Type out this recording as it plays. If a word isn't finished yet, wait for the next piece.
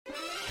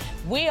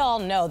We all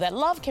know that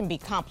love can be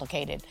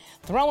complicated.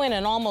 Throw in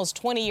an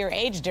almost 20-year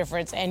age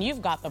difference and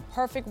you've got the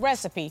perfect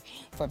recipe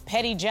for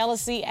petty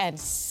jealousy and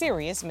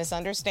serious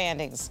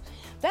misunderstandings.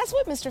 That's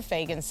what Mr.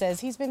 Feagins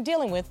says he's been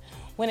dealing with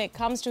when it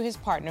comes to his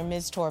partner,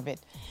 Ms. Torbett.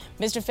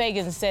 Mr.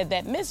 Feagins said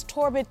that Ms.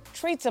 Torbett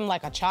treats him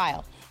like a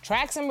child,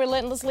 tracks him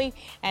relentlessly,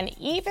 and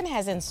even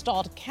has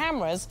installed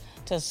cameras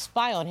to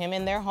spy on him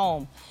in their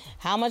home.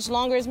 How much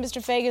longer is Mr.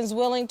 Feagins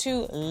willing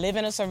to live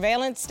in a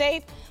surveillance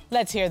state?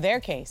 Let's hear their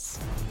case.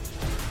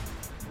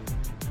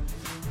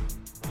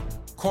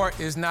 Court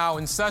is now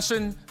in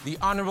session. The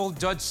Honorable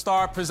Judge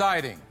Starr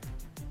presiding.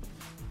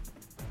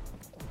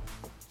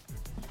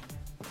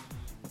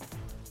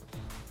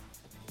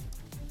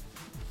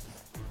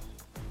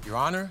 Your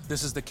Honor,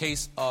 this is the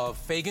case of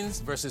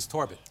Feagins versus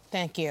Torbett.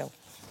 Thank you.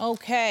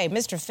 Okay,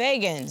 Mr.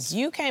 Feagins,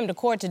 you came to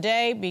court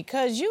today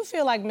because you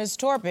feel like Ms.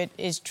 Torbett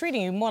is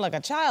treating you more like a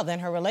child than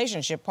her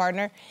relationship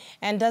partner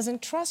and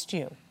doesn't trust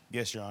you.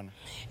 Yes, Your Honor.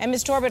 And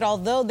Ms. Torbett,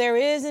 although there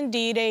is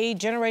indeed a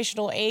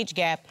generational age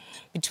gap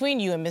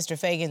between you and Mr.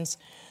 Feagins,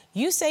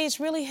 you say it's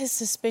really his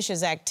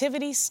suspicious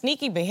activity,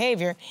 sneaky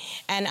behavior,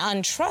 and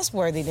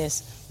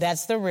untrustworthiness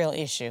that's the real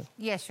issue.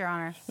 Yes, Your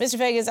Honor. Mr.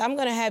 Feagins, I'm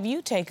going to have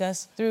you take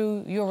us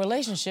through your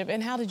relationship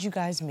and how did you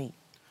guys meet?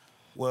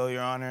 Well,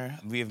 Your Honor,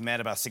 we have met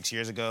about 6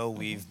 years ago.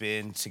 We've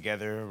been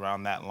together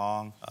around that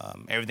long.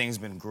 Everything's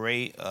been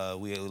great.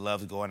 We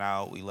love going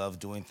out. We love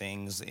doing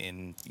things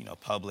in,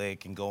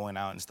 public and going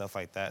out and stuff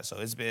like that. So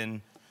it's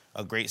been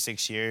a great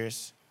 6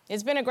 years.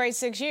 It's been a great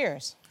 6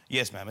 years.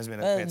 Yes, ma'am. It's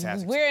been a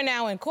fantastic. We're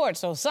now in court,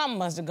 so something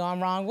must have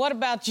gone wrong. What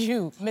about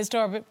you, Ms.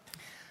 Torbett?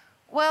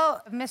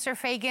 Well, Mr.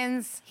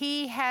 Feagins,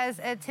 he has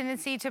a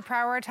tendency to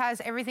prioritize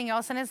everything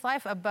else in his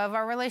life above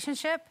our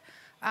relationship.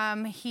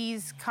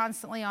 He's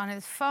constantly on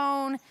his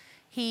phone.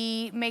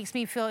 He makes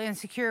me feel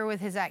insecure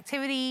with his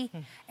activity.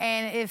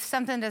 And if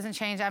something doesn't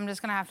change, I'm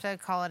just gonna have to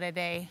call it a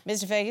day.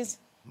 Mr. Feagins?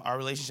 Our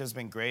relationship's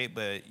been great,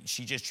 but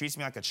she just treats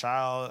me like a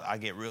child.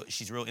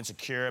 She's real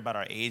insecure about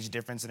our age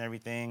difference and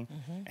everything.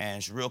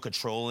 And she's real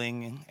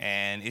controlling.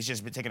 And it's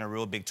just been taking a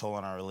real big toll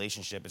on our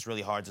relationship. It's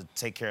really hard to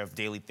take care of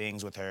daily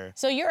things with her.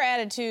 So your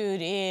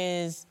attitude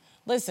is,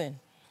 listen,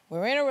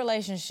 we're in a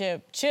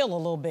relationship, chill a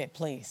little bit,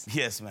 please.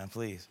 Yes, ma'am,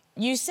 please.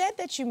 You said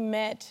that you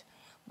met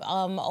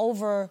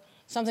over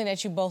something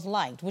that you both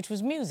liked, which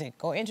was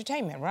music or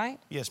entertainment, right?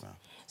 Yes, ma'am.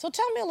 So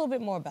tell me a little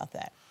bit more about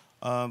that.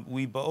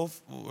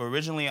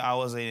 Originally I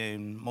was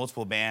in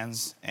multiple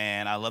bands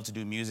and I love to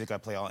do music. I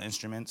play all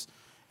instruments.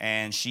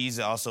 And she's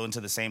also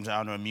into the same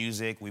genre of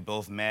music. We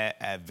both met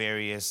at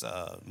various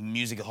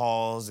music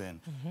halls and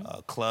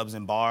clubs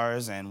and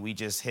bars, and we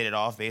just hit it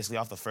off basically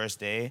off the first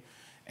day.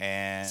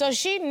 And so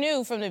she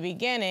knew from the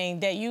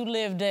beginning that you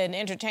lived an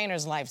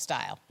entertainer's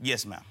lifestyle?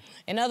 Yes, ma'am.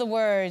 In other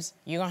words,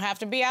 you're gonna have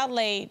to be out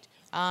late,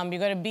 you're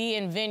gonna be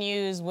in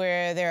venues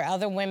where there are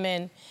other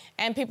women,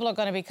 and people are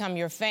gonna become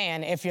your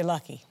fan if you're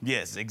lucky.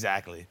 Yes,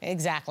 exactly.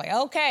 Exactly,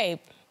 okay.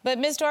 But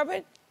Ms.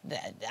 Torbett,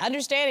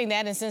 understanding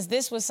that, and since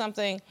this was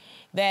something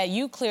that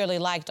you clearly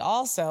liked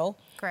also,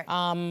 correct.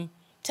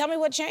 Tell me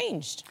what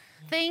changed.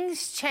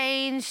 Things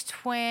changed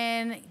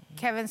when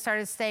Kevin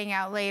started staying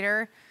out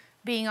later,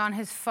 being on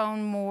his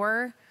phone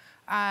more.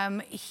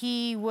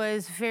 He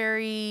was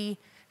very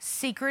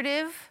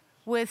secretive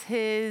with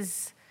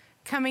his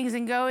comings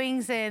and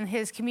goings and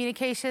his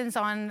communications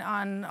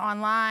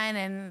online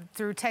and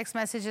through text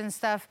message and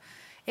stuff.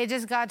 It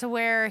just got to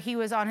where he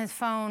was on his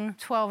phone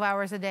 12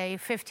 hours a day,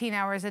 15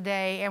 hours a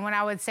day, and when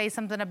I would say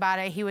something about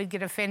it, he would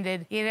get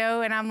offended,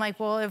 And I'm like,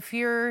 well, if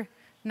you're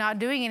not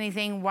doing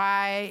anything,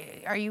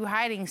 why are you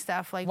hiding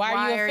stuff? Like, why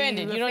are you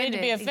offended? You don't need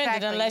to be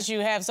offended unless you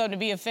have something to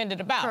be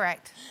offended about.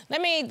 Correct.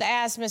 Let me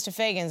ask Mr.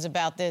 Feagins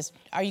about this.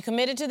 Are you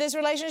committed to this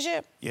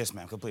relationship? Yes,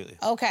 ma'am, completely.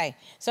 Okay,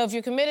 so if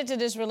you're committed to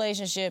this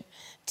relationship,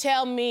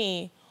 tell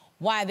me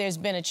why there's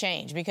been a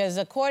change. Because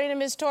according to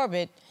Ms.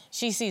 Torbett,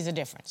 she sees a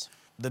difference.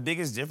 The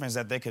biggest difference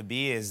that there could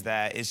be is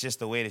that it's just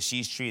the way that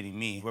she's treating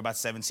me. We're about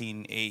 8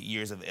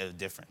 years of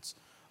difference.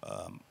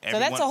 So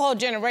that's a whole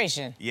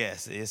generation.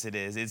 Yes, it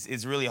is.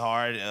 It's really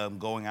hard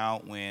going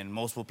out when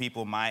multiple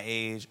people my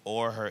age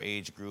or her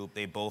age group,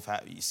 they both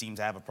seem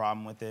to have a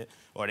problem with it,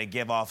 or they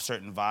give off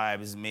certain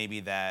vibes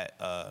maybe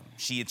that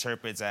she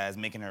interprets as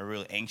making her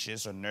real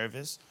anxious or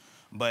nervous.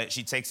 But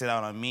she takes it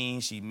out on me.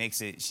 She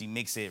makes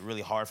it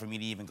really hard for me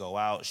to even go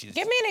out. Give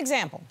me an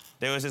example.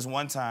 There was this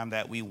one time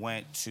that we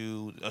went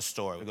to a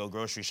store. We go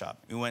grocery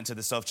shopping. We went to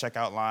the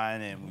self-checkout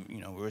line and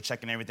we were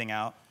checking everything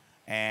out.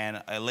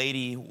 And a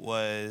lady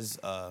was,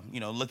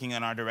 looking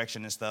in our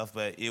direction and stuff,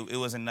 but it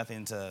wasn't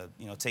nothing to,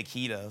 take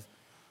heed of.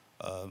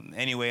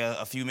 Anyway,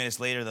 a few minutes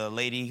later, the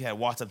lady had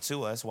walked up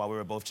to us while we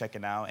were both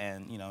checking out,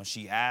 and,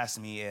 she asked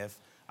me if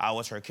I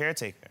was her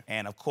caretaker.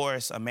 And of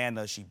course,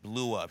 Amanda, she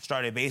blew up.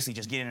 Started basically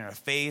just getting in her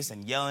face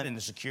and yelling, and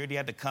the security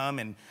had to come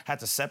and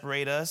had to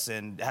separate us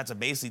and had to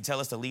basically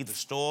tell us to leave the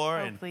store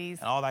and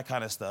all that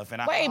kind of stuff.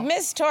 And wait,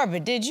 Miss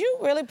Torbett, did you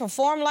really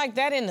perform like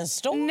that in the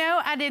store?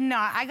 No, I did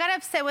not. I got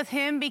upset with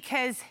him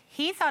because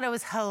he thought it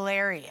was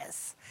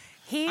hilarious.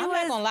 I'm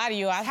not gonna lie to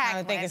you. I kind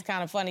of think it's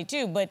kind of funny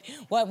too. But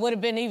what would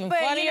have been even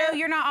funnier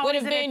you're not always would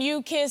have been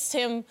you kissed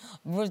him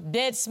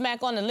dead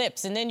smack on the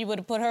lips, and then you would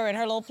have put her in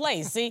her little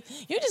place. See,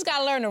 you just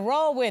gotta learn to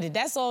roll with it.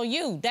 That's all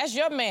you. That's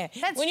your man.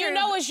 That's when true. you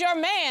know it's your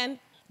man,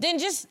 then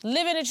just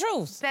live in the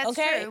truth. That's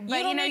okay? true. But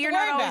you don't need you're to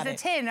worry not always about a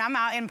 10. I'm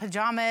out in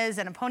pajamas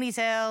and a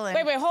ponytail.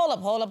 And... Wait, hold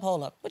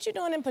up. What you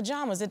doing in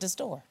pajamas at the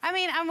store? I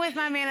mean, I'm with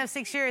my man of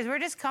 6 years. We're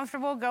just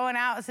comfortable going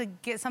out to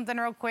get something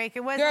real quick.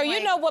 It wasn't Girl, like...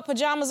 you know what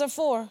pajamas are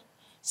for?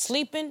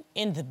 Sleeping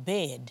in the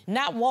bed,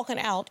 not walking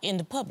out in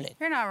the public.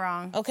 You're not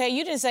wrong. Okay,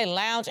 you didn't say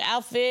lounge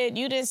outfit,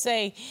 you didn't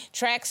say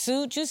track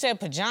suit, you said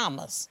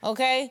pajamas,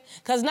 okay?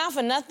 Because not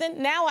for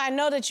nothing, now I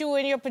know that you were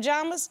in your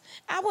pajamas,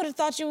 I would have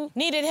thought you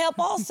needed help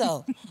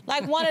also.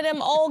 Like one of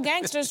them old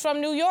gangsters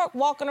from New York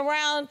walking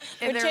around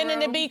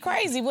pretending to be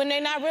crazy when they're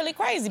not really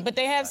crazy, but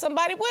they have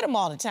somebody with them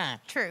all the time.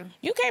 True.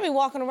 You can't be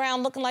walking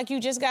around looking like you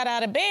just got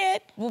out of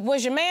bed.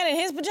 Was your man in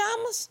his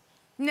pajamas?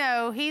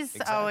 No, he's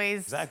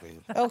always... Exactly.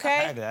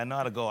 Okay. I know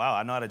how to go out.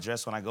 I know how to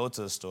dress when I go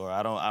to a store.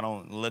 I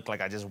don't look like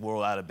I just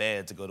roll out of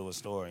bed to go to a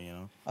store, you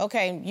know?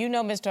 Okay, you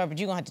know, Miss Torbett,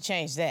 you're gonna have to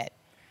change that.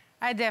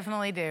 I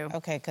definitely do.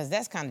 Okay, because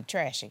that's kind of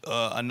trashy.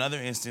 Another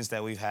instance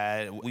that we've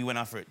had, we went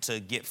out to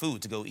get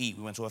food, to go eat.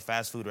 We went to a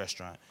fast food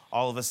restaurant.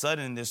 All of a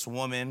sudden, this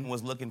woman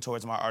was looking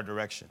towards our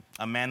direction.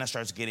 Amanda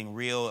starts getting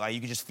real, like you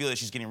could just feel that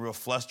she's getting real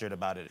flustered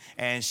about it.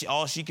 And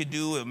all she could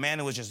do,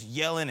 Amanda was just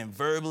yelling and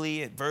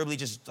verbally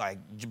just like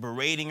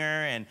berating her,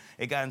 and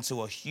it got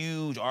into a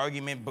huge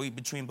argument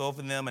between both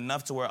of them,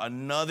 enough to where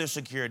another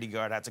security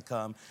guard had to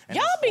come. And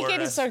y'all be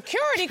getting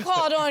security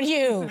called on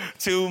you.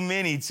 Too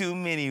many.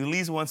 At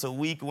least once a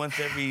week, once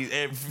every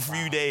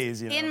few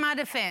days, you know. In my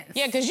defense.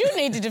 Yeah, because you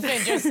need to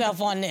defend yourself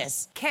on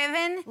this.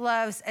 Kevin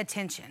loves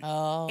attention.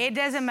 Oh. It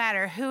doesn't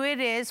matter who it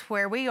is,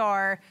 where we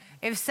are.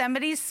 If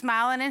somebody's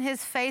smiling in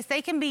his face,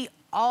 they can be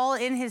all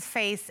in his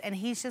face, and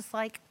he's just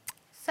like,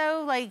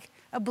 so like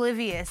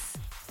oblivious.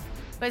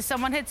 But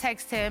someone had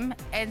texted him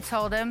and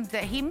told him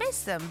that he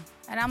missed them.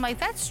 And I'm like,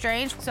 that's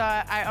strange. So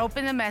I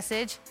opened the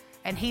message,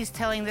 and he's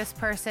telling this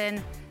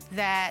person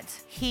that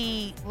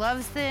he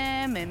loves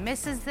them and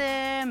misses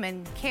them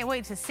and can't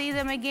wait to see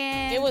them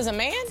again. It was a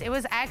man? It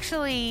was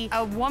actually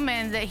a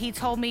woman that he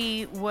told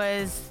me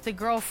was the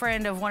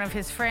girlfriend of one of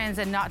his friends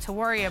and not to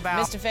worry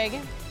about. Mr.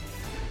 Feagin?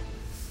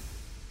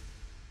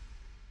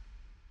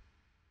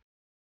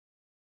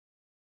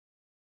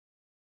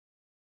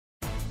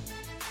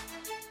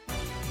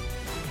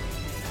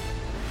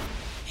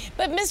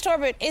 But Miss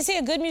Torbett, is he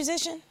a good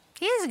musician?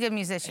 He is a good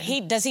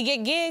musician. Does he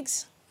get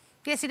gigs?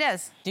 Yes, he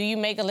does. Do you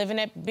make a living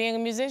at being a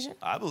musician?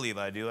 I believe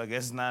I do. I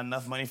guess it's not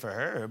enough money for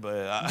her, but...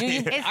 are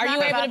you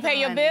able to pay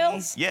your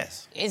bills?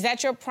 Yes. Is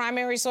that your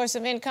primary source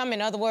of income?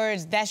 In other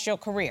words, that's your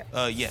career?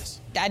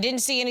 Yes. I didn't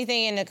see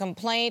anything in the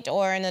complaint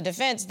or in the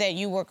defense that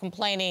you were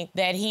complaining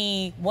that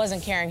he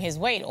wasn't carrying his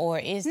weight, or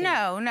is he?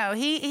 No.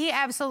 He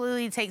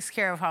absolutely takes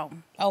care of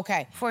home.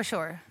 Okay. For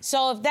sure.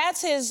 So if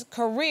that's his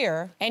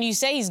career, and you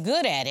say he's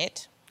good at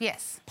it...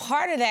 Yes.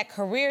 Part of that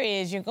career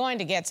is you're going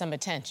to get some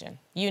attention.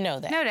 You know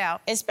that. No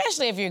doubt.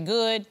 Especially if you're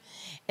good,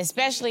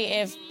 especially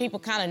if people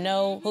kind of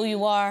know who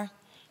you are.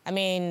 I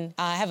mean,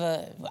 I have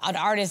an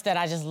artist that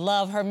I just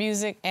love her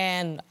music,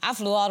 and I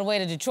flew all the way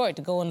to Detroit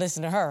to go and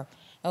listen to her,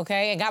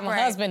 okay? And got my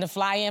husband to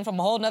fly in from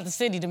a whole nother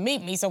city to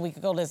meet me so we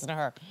could go listen to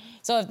her.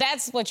 So if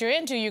that's what you're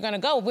into, you're gonna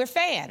go. We're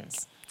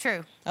fans.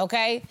 True.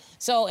 Okay?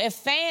 So if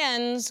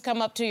fans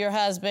come up to your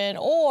husband,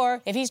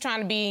 or if he's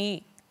trying to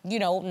be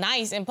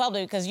nice in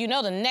public, because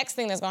the next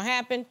thing that's gonna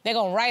happen, they're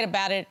gonna write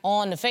about it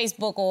on the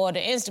Facebook or the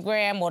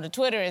Instagram or the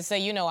Twitter and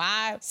say,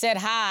 I said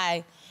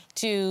hi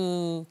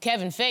to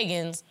Kevin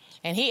Feagins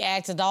and he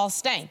acted all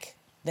stank.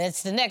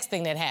 That's the next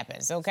thing that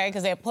happens, okay?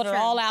 Because they put it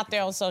all out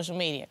there on social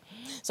media.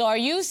 So are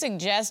you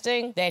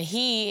suggesting that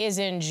he is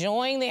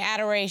enjoying the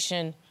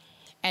adoration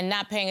and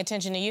not paying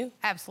attention to you?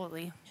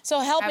 Absolutely. So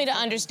help me to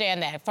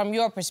understand that from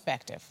your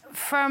perspective.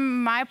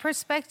 From my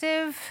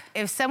perspective,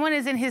 if someone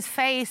is in his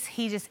face,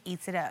 he just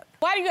eats it up.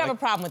 Why do you have a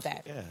problem with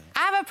that? Yeah.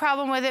 I have a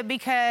problem with it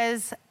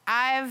because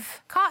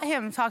I've caught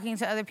him talking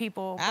to other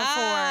people before.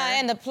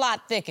 And the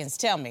plot thickens.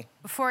 Tell me.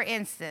 For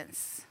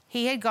instance,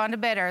 he had gone to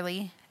bed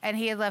early and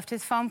he had left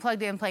his phone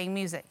plugged in playing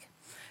music.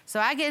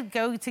 So I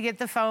go to get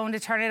the phone to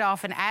turn it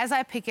off, and as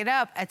I pick it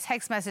up, a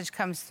text message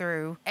comes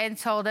through and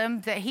told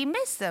him that he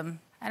missed them.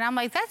 And I'm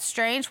like, that's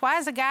strange. Why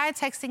is a guy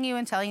texting you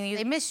and telling you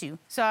they miss you?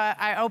 So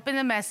I open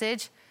the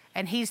message,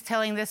 and he's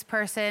telling this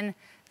person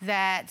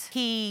that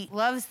he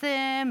loves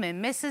them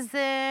and misses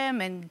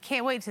them and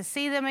can't wait to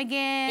see them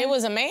again. It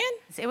was a man?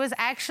 It was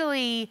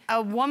actually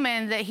a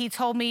woman that he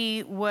told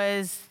me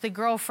was the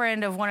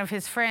girlfriend of one of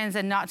his friends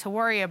and not to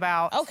worry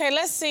about. Okay,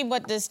 let's see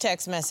what this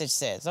text message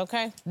says,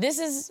 okay? This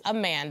is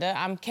Amanda.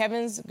 I'm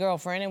Kevin's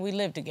girlfriend, and we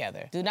live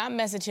together. Do not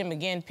message him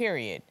again,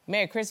 period.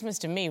 Merry Christmas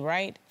to me,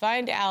 right?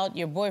 Find out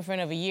your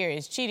boyfriend of a year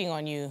is cheating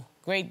on you.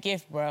 Great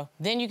gift, bro.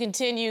 Then you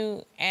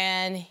continue,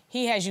 and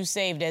he has you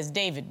saved as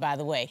David, by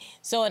the way.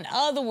 So in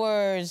other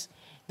words,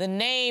 the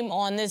name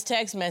on this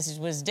text message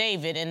was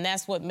David, and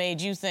that's what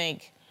made you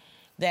think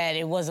that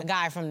it was a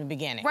guy from the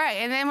beginning. Right,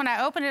 and then when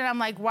I opened it, I'm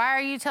like, why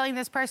are you telling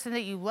this person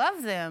that you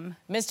love them?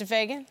 Mr.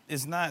 Feagin?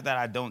 It's not that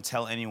I don't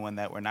tell anyone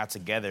that we're not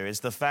together. It's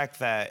the fact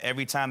that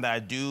every time that I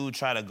do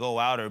try to go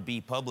out or be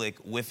public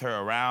with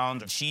her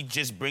around, she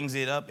just brings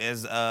it up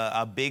as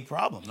a big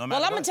problem. No matter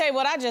Well, I'm what. gonna tell you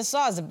what I just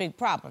saw is a big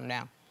problem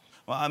now.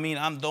 Well, I mean,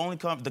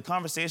 the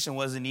conversation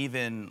wasn't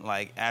even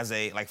like as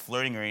a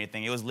flirting or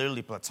anything. It was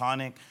literally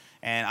platonic.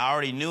 And I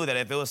already knew that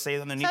if it was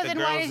saved underneath the girl's name...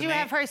 So then why did you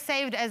have her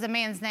saved as a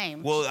man's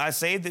name? Well, I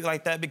saved it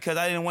like that because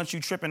I didn't want you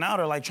tripping out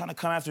or like trying to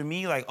come after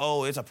me like,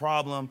 oh, it's a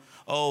problem.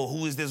 Oh,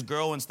 who is this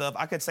girl and stuff.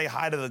 I could say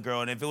hi to the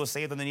girl, and if it was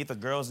saved underneath the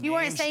girl's name... You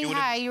weren't saying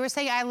hi. You were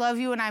saying, I love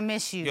you and I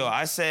miss you. Yo,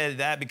 I said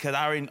that because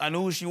I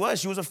knew who she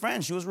was. She was a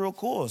friend. She was real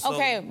cool. So...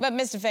 Okay, but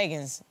Mr.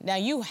 Feagins, now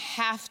you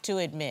have to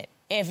admit,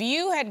 if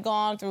you had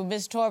gone through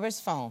Miss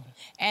Torbett's phone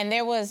and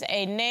there was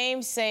a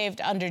name saved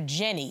under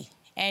Jenny,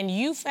 and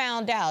you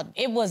found out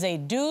it was a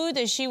dude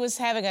that she was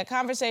having a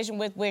conversation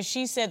with where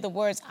she said the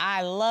words,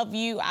 I love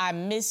you, I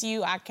miss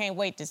you, I can't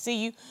wait to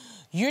see you,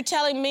 you're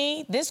telling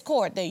me, this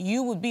court, that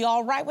you would be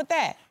all right with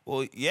that?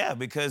 Well, yeah,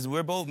 because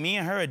we're both, me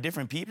and her are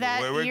different people.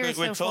 You're so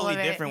totally full of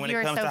it. different when it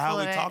comes to how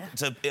we talk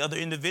to other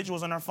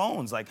individuals on our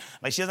phones. Like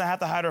she doesn't have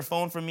to hide her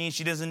phone from me.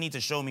 She doesn't need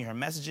to show me her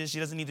messages. She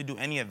doesn't need to do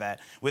any of that.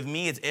 With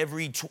me, it's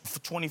every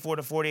 24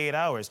 to 48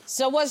 hours.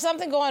 So was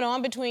something going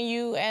on between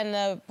you and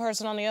the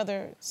person on the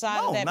other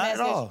side of that message?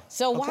 No, not at all.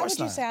 So Of why course would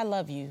you not. say I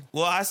love you?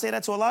 Well, I say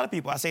that to a lot of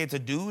people. I say it to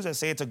dudes. I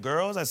say it to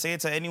girls. I say it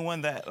to anyone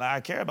that I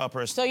care about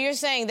personally. So you're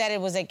saying that it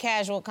was a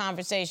casual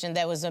conversation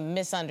that was a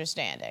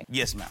misunderstanding?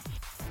 Yes, ma'am.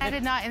 I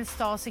did not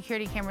install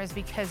security cameras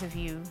because of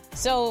you.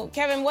 So,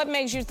 Kevin, what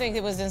makes you think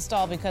it was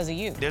installed because of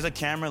you? There's a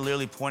camera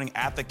literally pointing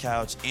at the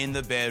couch in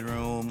the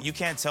bedroom. You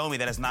can't tell me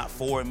that it's not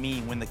for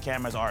me when the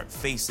cameras are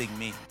facing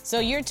me. So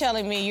you're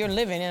telling me you're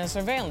living in a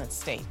surveillance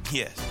state?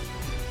 Yes.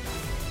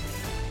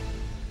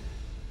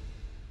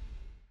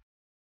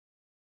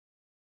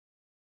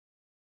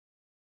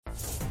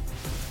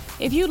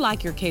 If you'd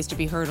like your case to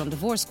be heard on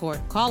Divorce Court,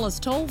 call us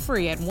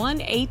toll-free at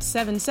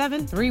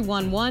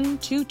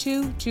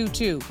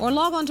 1-877-311-2222 or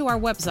log on to our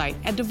website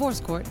at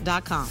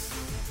divorcecourt.com.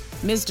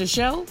 Missed a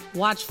show?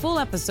 Watch full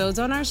episodes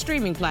on our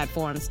streaming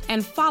platforms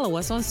and follow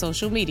us on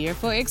social media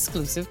for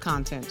exclusive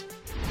content.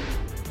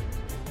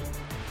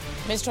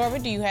 Ms.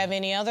 Torbett, do you have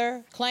any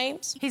other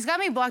claims? He's got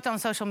me blocked on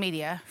social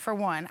media, for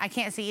one. I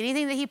can't see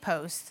anything that he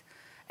posts.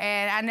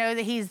 And I know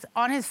that he's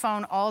on his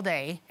phone all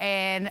day.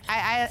 And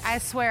I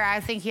swear I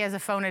think he has a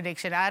phone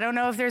addiction. I don't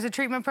know if there's a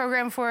treatment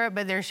program for it,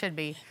 but there should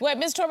be. Wait,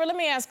 Ms. Torbett, let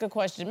me ask a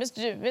question.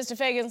 Mr.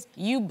 Feagins,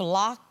 you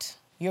blocked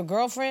your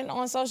girlfriend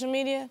on social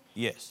media?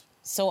 Yes.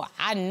 So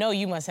I know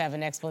you must have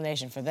an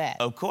explanation for that.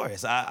 Of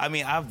course. I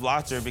mean, I've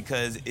blocked her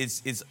because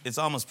it's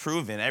almost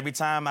proven. Every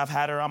time I've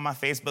had her on my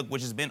Facebook,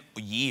 which has been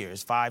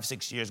years, 5,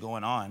 6 years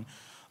going on,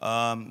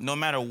 no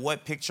matter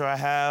what picture I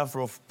have,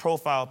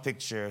 profile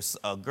pictures,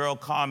 a girl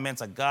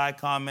comments, a guy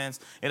comments,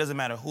 it doesn't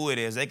matter who it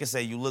is. They can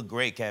say, you look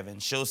great, Kevin.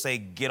 She'll say,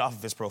 get off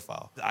of his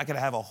profile. I could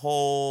have a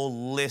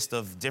whole list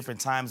of different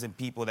times and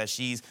people that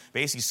she's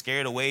basically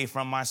scared away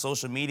from my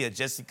social media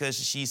just because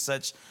she's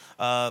such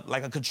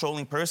like a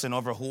controlling person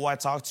over who I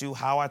talk to,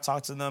 how I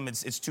talk to them.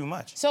 It's too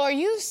much. So are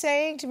you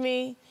saying to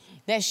me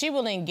that she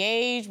will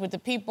engage with the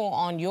people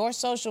on your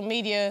social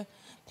media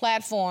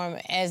platform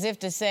as if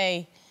to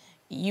say,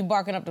 you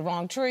barking up the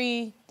wrong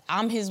tree,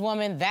 I'm his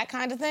woman, that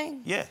kind of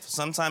thing? Yeah,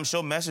 sometimes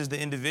she'll message the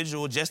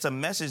individual just a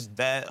message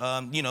that,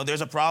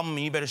 there's a problem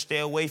and you better stay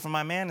away from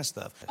my man and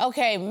stuff.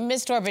 Okay,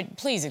 Ms. Torbett,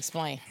 please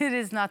explain. It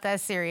is not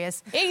that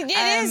serious. It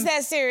is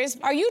that serious.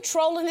 Are you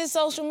trolling his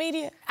social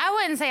media? I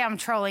wouldn't say I'm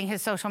trolling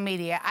his social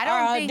media. I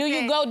don't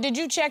think Did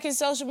you check his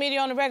social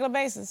media on a regular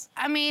basis?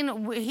 I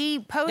mean, he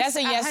posts That's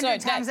a yes,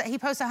 100 sir. times. He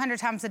posts 100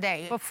 times a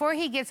day. Before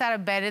he gets out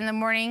of bed in the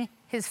morning,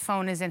 his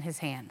phone is in his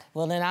hand.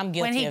 Well, then I'm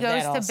guilty When he of that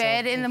goes to also.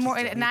 bed in the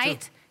morning at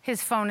night,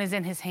 his phone is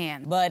in his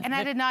hand. And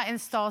I did not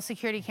install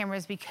security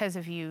cameras because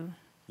of you.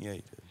 Yeah,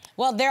 you did.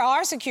 Well, there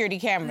are security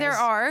cameras. There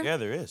are. Yeah,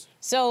 there is.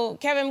 So,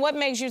 Kevin, what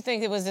makes you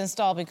think it was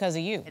installed because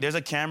of you? There's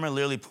a camera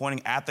literally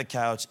pointing at the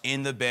couch,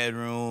 in the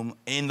bedroom,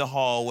 in the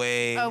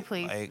hallway. Oh,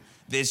 please. Like,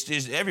 it's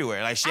just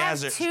everywhere. Like, she I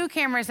has have her... 2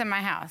 cameras in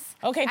my house.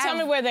 Okay, tell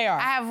me where they are.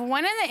 I have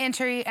one in the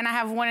entry and I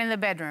have one in the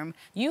bedroom.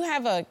 You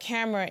have a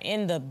camera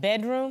in the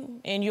bedroom,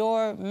 in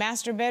your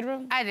master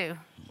bedroom? I do.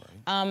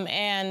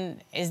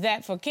 And is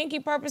that for kinky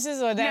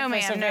purposes or that No, for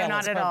ma'am, surveillance no,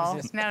 not at all.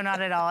 purposes? No,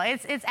 not at all.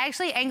 It's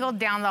actually angled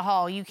down the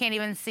hall. You can't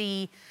even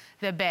see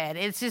the bed.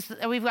 It's just,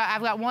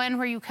 I've got one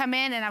where you come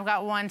in and I've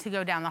got one to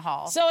go down the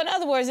hall. So in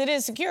other words, it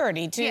is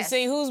security to Yes.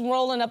 see who's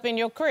rolling up in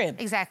your crib.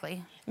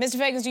 Exactly. Mr.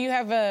 Feagins, do you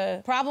have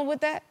a problem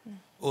with that?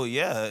 Well,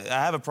 yeah,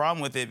 I have a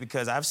problem with it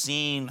because I've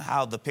seen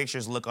how the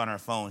pictures look on her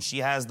phone. She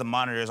has the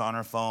monitors on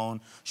her phone.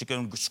 She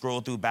can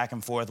scroll through back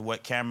and forth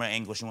what camera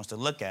angle she wants to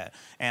look at.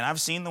 And I've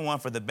seen the one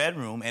for the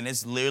bedroom, and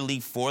it's literally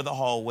for the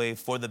hallway,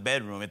 for the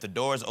bedroom. If the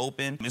door is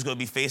open, it's going to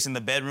be facing the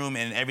bedroom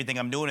and everything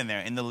I'm doing in there.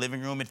 In the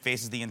living room, it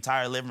faces the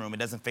entire living room. It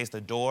doesn't face the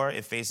door.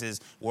 It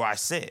faces where I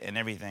sit and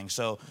everything.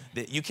 So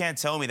you can't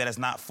tell me that it's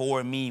not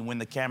for me when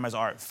the cameras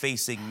are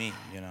facing me,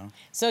 you know?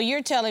 So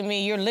you're telling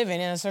me you're living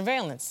in a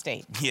surveillance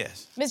state?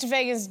 Yes. Mr.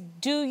 Feagins,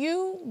 do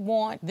you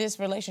want this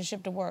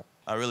relationship to work?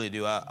 I really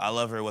do. I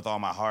love her with all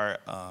my heart.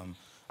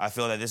 I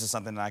feel that this is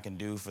something that I can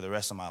do for the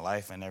rest of my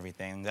life and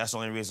everything. That's the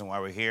only reason why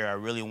we're here. I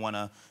really want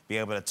to be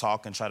able to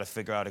talk and try to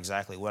figure out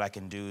exactly what I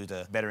can do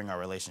to bettering our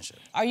relationship.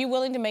 Are you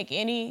willing to make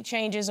any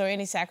changes or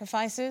any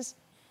sacrifices?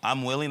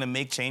 I'm willing to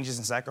make changes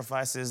and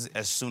sacrifices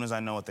as soon as I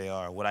know what they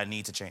are, what I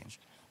need to change.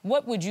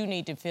 What would you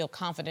need to feel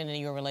confident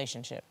in your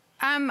relationship?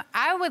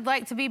 I would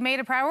like to be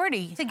made a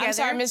priority together. I'm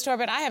sorry, Ms.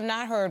 Torbett, I have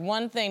not heard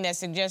one thing that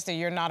suggests that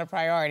you're not a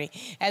priority.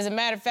 As a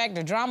matter of fact,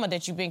 the drama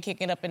that you've been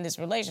kicking up in this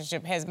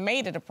relationship has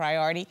made it a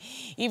priority,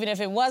 even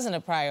if it wasn't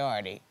a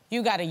priority.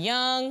 You got a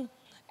young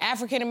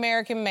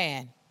African-American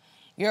man.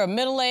 You're a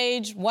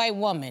middle-aged white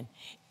woman.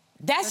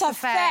 That's a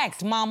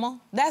fact,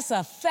 Mama. That's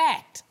a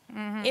fact.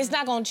 Mm-hmm. It's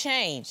not gonna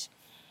change.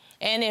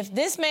 And if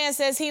this man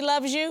says he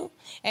loves you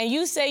and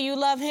you say you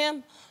love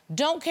him,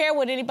 don't care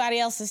what anybody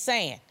else is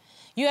saying.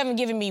 You haven't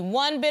given me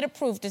one bit of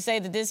proof to say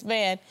that this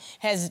man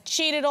has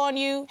cheated on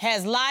you,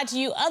 has lied to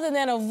you, other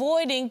than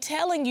avoiding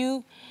telling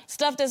you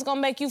stuff that's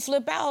gonna make you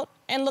flip out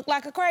and look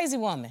like a crazy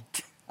woman,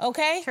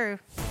 okay? True.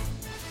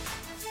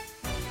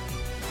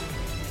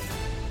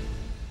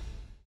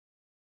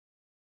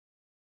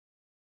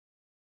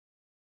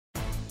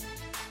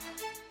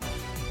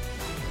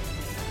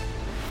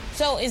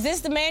 So is this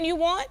the man you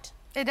want?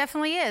 It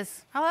definitely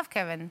is. I love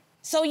Kevin.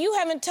 So you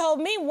haven't told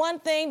me one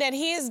thing that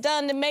he has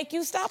done to make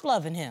you stop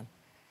loving him.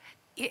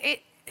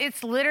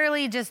 It's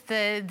literally just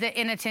the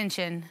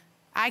inattention.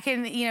 I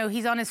can,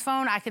 he's on his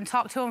phone. I can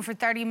talk to him for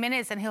 30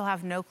 minutes, and he'll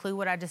have no clue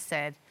what I just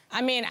said.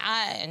 I mean,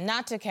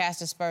 not to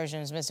cast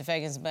aspersions, Mr.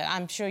 Feagins, but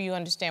I'm sure you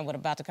understand what's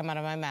about to come out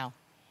of my mouth.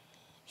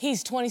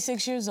 He's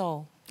 26 years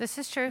old. This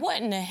is true.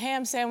 What in the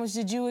ham sandwich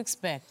did you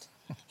expect?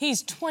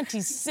 He's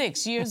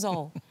 26 years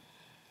old.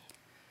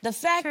 The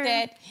fact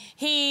that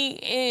he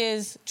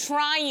is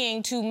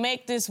trying to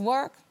make this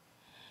work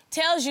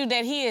tells you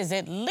that he is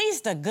at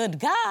least a good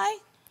guy.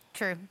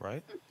 True.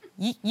 Right?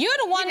 You're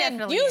the one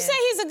that you say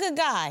he's a good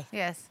guy.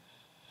 Yes.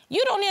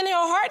 You don't in your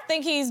heart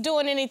think he's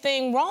doing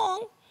anything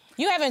wrong.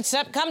 You haven't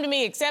come to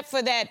me except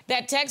for that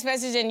text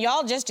message, and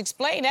y'all just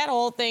explained that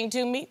whole thing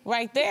to me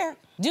right there.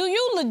 Do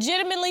you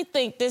legitimately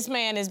think this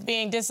man is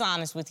being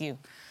dishonest with you?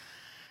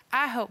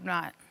 I hope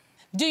not.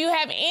 Do you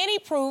have any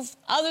proof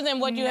other than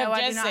what you have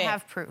just said? No, I do not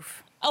have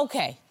proof.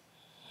 Okay.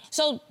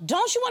 So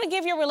don't you want to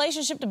give your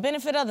relationship the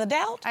benefit of the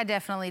doubt? I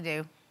definitely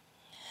do.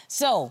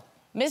 So,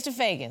 Mr.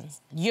 Feagins,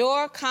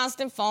 your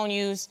constant phone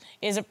use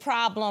is a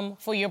problem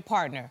for your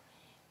partner.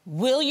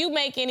 Will you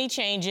make any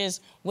changes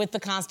with the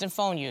constant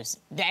phone use?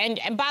 And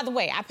by the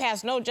way, I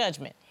pass no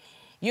judgment.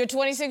 You're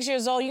 26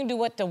 years old. You can do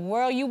what the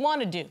world you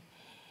want to do.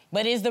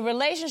 But is the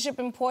relationship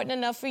important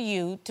enough for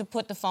you to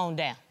put the phone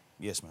down?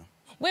 Yes, ma'am.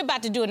 We're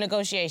about to do a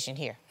negotiation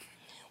here.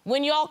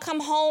 When y'all come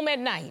home at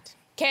night,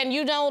 can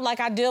you know, like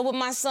I deal with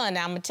my son,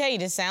 now I'm gonna tell you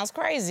this sounds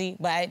crazy,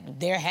 but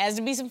there has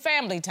to be some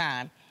family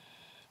time,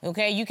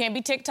 okay? You can't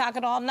be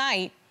TikToking all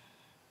night.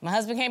 My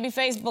husband can't be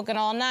Facebooking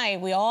all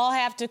night. We all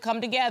have to come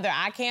together.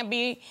 I can't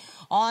be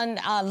on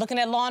looking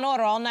at Law &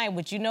 Order all night,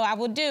 which you know I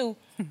would do.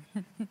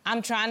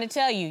 I'm trying to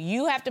tell you,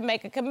 you have to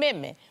make a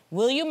commitment.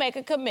 Will you make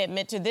a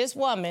commitment to this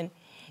woman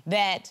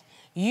that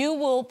you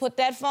will put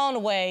that phone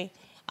away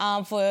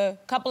for a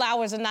couple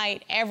hours a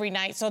night, every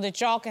night, so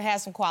that y'all can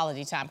have some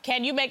quality time?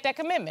 Can you make that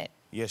commitment?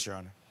 Yes, Your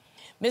Honor.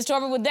 Ms.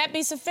 Torbett, would that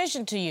be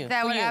sufficient to you?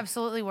 That would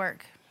absolutely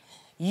work.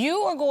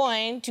 You are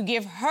going to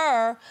give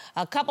her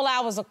a couple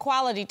hours of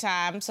quality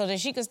time so that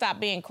she can stop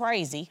being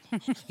crazy.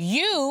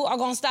 You are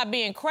going to stop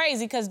being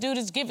crazy because dude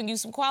is giving you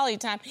some quality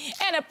time,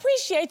 and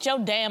appreciate your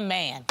damn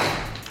man. No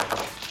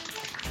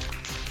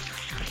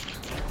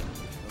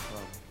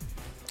problem.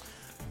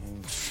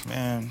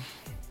 Man.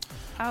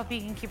 I hope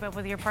you can keep up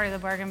with your part of the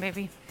bargain,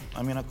 baby.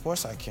 I mean, of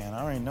course I can.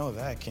 I already know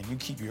that. Can you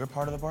keep your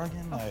part of the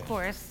bargain? Of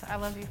course. I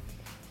love you.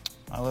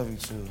 I love you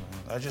too.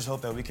 I just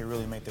hope that we can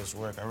really make this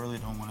work. I really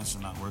don't want us to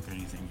not work or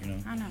anything, you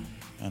know? I know.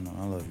 I know.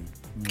 I love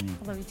you.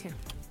 I love you too.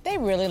 They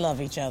really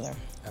love each other.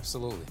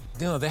 Absolutely.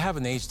 You know, they have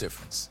an age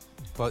difference,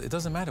 but it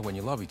doesn't matter when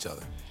you love each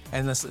other.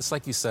 And it's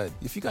like you said,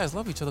 if you guys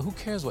love each other, who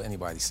cares what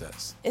anybody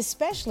says?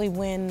 Especially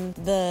when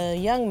the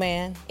young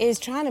man is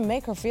trying to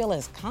make her feel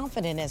as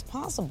confident as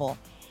possible.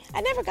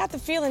 I never got the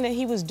feeling that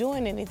he was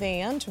doing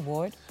anything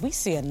untoward. We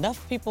see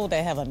enough people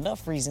that have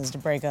enough reasons to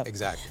break up.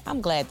 Exactly. I'm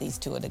glad these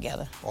two are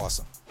together.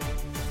 Awesome.